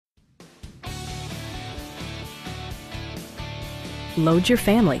Load your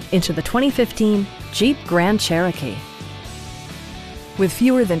family into the 2015 Jeep Grand Cherokee. With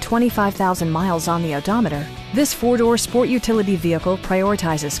fewer than 25,000 miles on the odometer, this four-door sport utility vehicle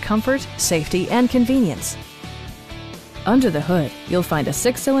prioritizes comfort, safety, and convenience. Under the hood, you'll find a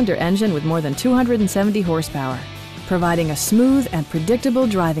six-cylinder engine with more than 270 horsepower, providing a smooth and predictable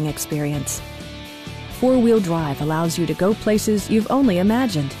driving experience. Four-wheel drive allows you to go places you've only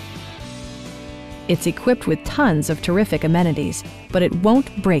imagined. It's equipped with tons of terrific amenities, but it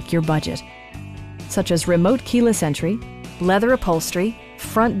won't break your budget, such as remote keyless entry, leather upholstery,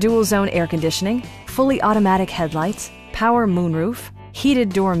 front dual-zone air conditioning, fully automatic headlights, power moonroof, heated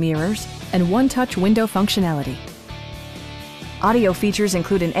door mirrors, and one-touch window functionality. Audio features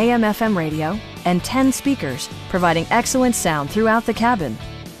include an AM/FM radio and 10 speakers, providing excellent sound throughout the cabin.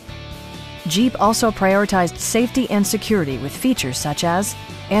 Jeep also prioritized safety and security with features such as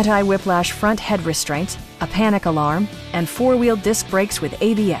anti-whiplash front head restraints, a panic alarm, and four-wheel disc brakes with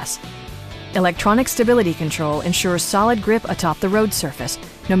ABS. Electronic stability control ensures solid grip atop the road surface,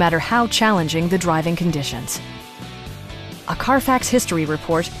 no matter how challenging the driving conditions. A Carfax history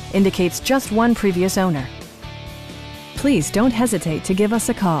report indicates just one previous owner. Please don't hesitate to give us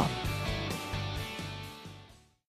a call.